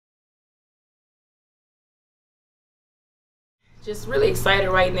Just really excited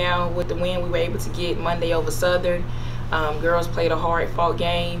right now with the win we were able to get Monday over Southern. Girls played a hard-fought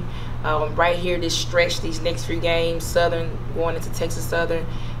game. Right here, this stretch, these next few games, Southern going into Texas Southern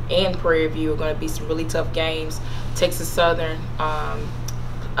and Prairie View are going to be some really tough games. Texas Southern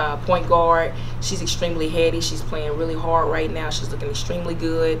point guard, she's extremely heady. She's playing really hard right now. She's looking extremely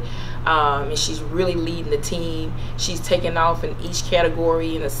good, and she's really leading the team. She's taking off in each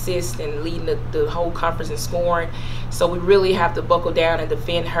category in assists and leading the whole conference in scoring. So we really have to buckle down and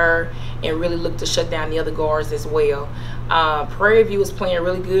defend her and really look to shut down the other guards as well. Prairie View is playing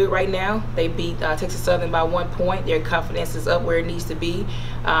really good right now. They beat Texas Southern by 1 point. Their confidence is up where it needs to be.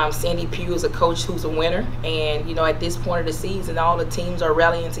 Sandy Pugh is a coach who's a winner, and you know, at this point of the season, all the teams are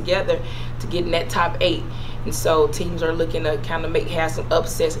rallying together to get in that top 8. And so teams are looking to kind of have some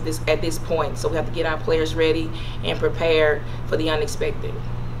upsets at this point. So we have to get our players ready and prepared for the unexpected.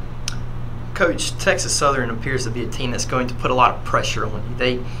 Coach, Texas Southern appears to be a team that's going to put a lot of pressure on you.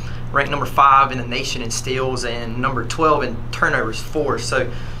 They rank number 5 in the nation in steals and number 12 in turnovers forced.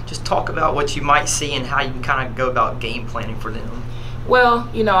 So just talk about what you might see and how you can kind of go about game planning for them. Well,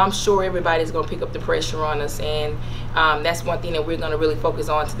 you know, I'm sure everybody's going to pick up the pressure on us, and that's one thing that we're going to really focus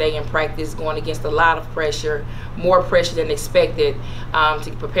on today in practice, going against a lot of pressure, more pressure than expected,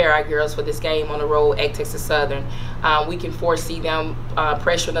 to prepare our girls for this game on the road at Texas Southern. We can foresee them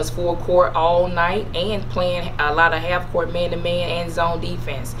pressuring us full court all night and playing a lot of half-court man-to-man and zone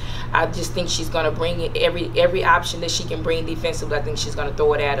defense. I just think she's going to bring it every option that she can bring defensively. I think she's going to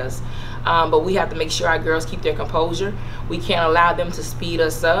throw it at us. But we have to make sure our girls keep their composure. We can't allow them to speed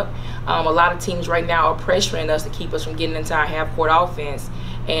us up. A lot of teams right now are pressuring us to keep us from getting into our half-court offense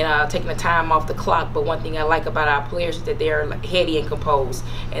and taking the time off the clock. But one thing I like about our players is that they're heady and composed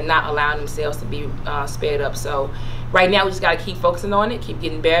and not allowing themselves to be sped up. So right now we just got to keep focusing on it, keep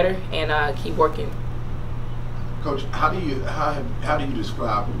getting better, and keep working. Coach, how do you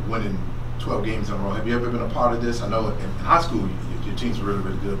describe winning 12 games in a row? Have you ever been a part of this? I know in high school your teams were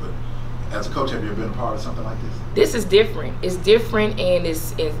really good, but as a coach, have you ever been a part of something like this? This is different. It's different, and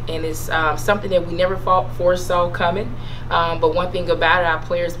it's something that we never foresaw coming. But one thing about it, our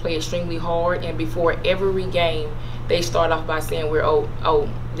players play extremely hard, and before every game, they start off by saying we're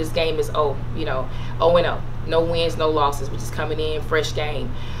this game is 0-0, no wins, no losses. We're just coming in fresh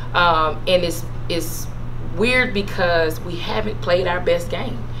game, and it's weird because we haven't played our best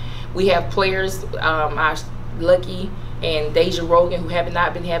game. We have players, Lucky and Deja Rogan, who have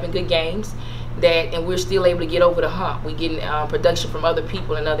not been having good games, and we're still able to get over the hump. We're getting production from other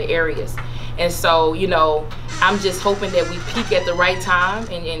people in other areas. And so, you know, I'm just hoping that we peak at the right time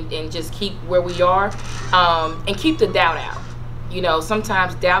and just keep where we are, and keep the doubt out. You know,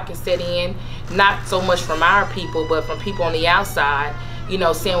 sometimes doubt can set in, not so much from our people, but from people on the outside, you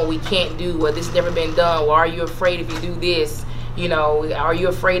know, saying, well, we can't do, well, this has never been done, well, are you afraid if you do this? You know, are you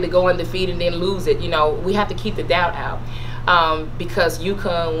afraid to go undefeated and then lose it? You know, we have to keep the doubt out, because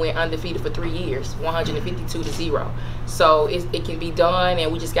UConn went undefeated for 3 years, 152-0. So it can be done,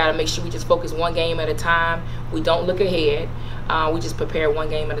 and we just got to make sure we just focus one game at a time. We don't look ahead. We just prepare one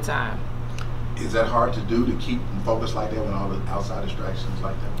game at a time. Is that hard to do, to keep focused like that when all the outside distractions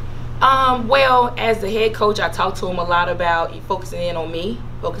like that? Well, as the head coach, I talk to him a lot about focusing in on me,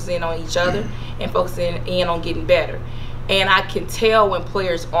 focusing in on each other, and focusing in on getting better. And I can tell when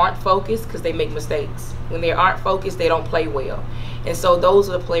players aren't focused because they make mistakes. When they aren't focused, they don't play well. And so those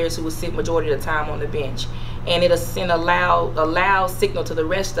are the players who will sit majority of the time on the bench. And it'll send a loud signal to the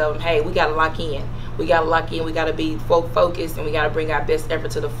rest of them, hey, we got to lock in. We got to lock in. We got to be focused, and we got to bring our best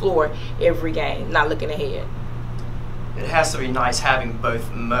effort to the floor every game, not looking ahead. It has to be nice having both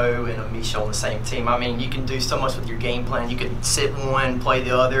Mo and Amisha on the same team. I mean, you can do so much with your game plan. You can sit one, play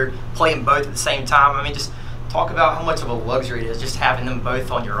the other, play them both at the same time. I mean, just talk about how much of a luxury it is just having them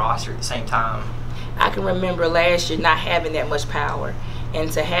both on your roster at the same time. I can remember last year not having that much power, and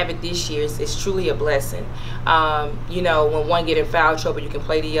to have it this year is truly a blessing. You know, when one get in foul trouble, you can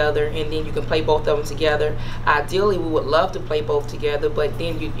play the other, and then you can play both of them together. Ideally, we would love to play both together, but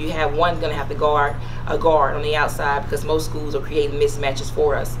then you have one going to have to guard a guard on the outside, because most schools are creating mismatches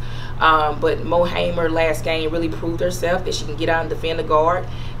for us. But Mo Hamer last game really proved herself that she can get out and defend the guard.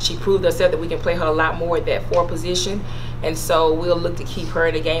 She proved herself that we can play her a lot more at that 4 position. And so we'll look to keep her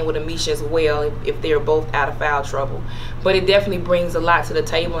in the game with Amisha as well if they're both out of foul trouble. But it definitely brings a lot to the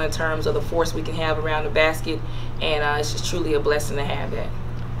table in terms of the force we can have around the basket, and it's just truly a blessing to have that.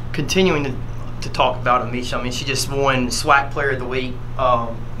 Continuing to talk about Amisha, I mean, she just won SWAC Player of the Week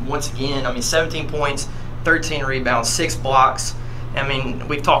once again. I mean, 17 points, 13 rebounds, 6 blocks. I mean,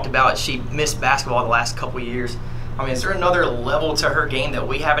 we've talked about she missed basketball the last couple of years. I mean, is there another level to her game that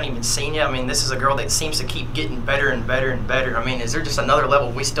we haven't even seen yet? I mean, this is a girl that seems to keep getting better and better and better. I mean, is there just another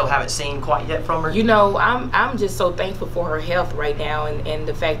level we still haven't seen quite yet from her? You know, I'm just so thankful for her health right now, and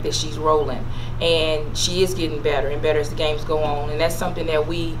the fact that she's rolling, and she is getting better and better as the games go on, and that's something that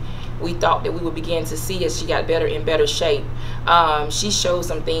we thought that we would begin to see as she got better in better shape. She showed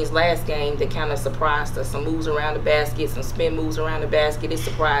some things last game that kind of surprised us. Some moves around the basket, some spin moves around the basket. It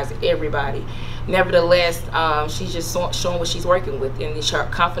surprised everybody. Nevertheless, she's just showing what she's working with, and her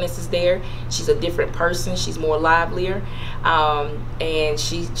confidence is there. She's a different person. She's more livelier, and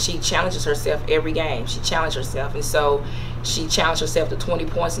she challenges herself every game. She challenged herself, and so she challenged herself to 20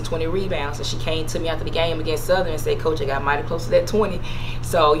 points and 20 rebounds. And she came to me after the game against Southern and said, "Coach, I got mighty close to that 20."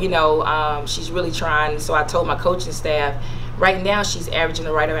 So, you know, she's really trying. So I told my coaching staff, right now she's averaging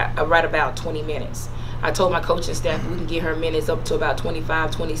right about 20 minutes. I told my coaching staff we can get her minutes up to about 25,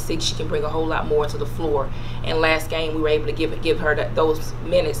 26. She can bring a whole lot more to the floor. And last game we were able to give her those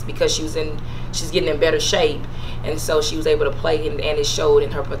minutes because she's getting in better shape, and so she was able to play, and it showed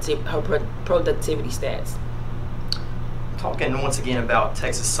in her productivity stats. Talking once again about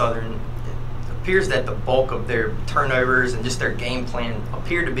Texas Southern, it appears that the bulk of their turnovers and just their game plan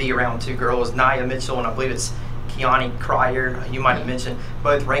appear to be around two girls, Nia Mitchell and I believe it's Keani Cryer, you might have mentioned,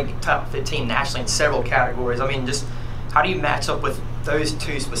 both ranked top 15 nationally in several categories. I mean, just how do you match up with those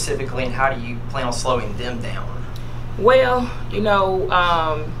two specifically, and how do you plan on slowing them down? Well, you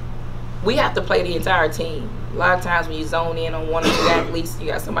know, we have to play the entire team. A lot of times when you zone in on one or two athletes, you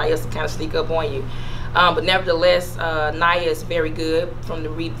got somebody else to kind of sneak up on you. But nevertheless, Nia is very good from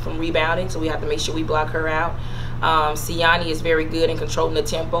rebounding, so we have to make sure we block her out. Siani is very good in controlling the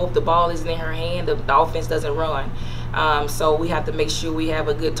tempo. If the ball isn't in her hand, the offense doesn't run. So we have to make sure we have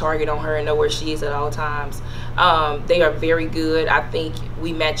a good target on her and know where she is at all times. They are very good. I think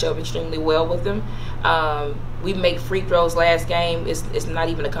we match up extremely well with them. We make free throws last game. It's not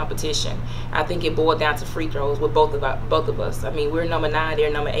even a competition. I think it boiled down to free throws with both of us. I mean, we're number 9, they're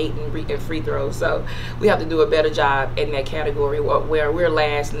number 8 in free throws. So we have to do a better job in that category where we're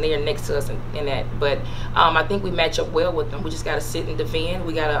last and they're next to us in that. But I think we match up well with them. We just got to sit and defend.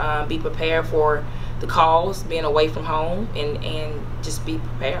 We got to be prepared for the calls, being away from home, and just be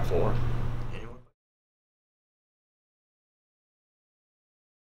prepared for them.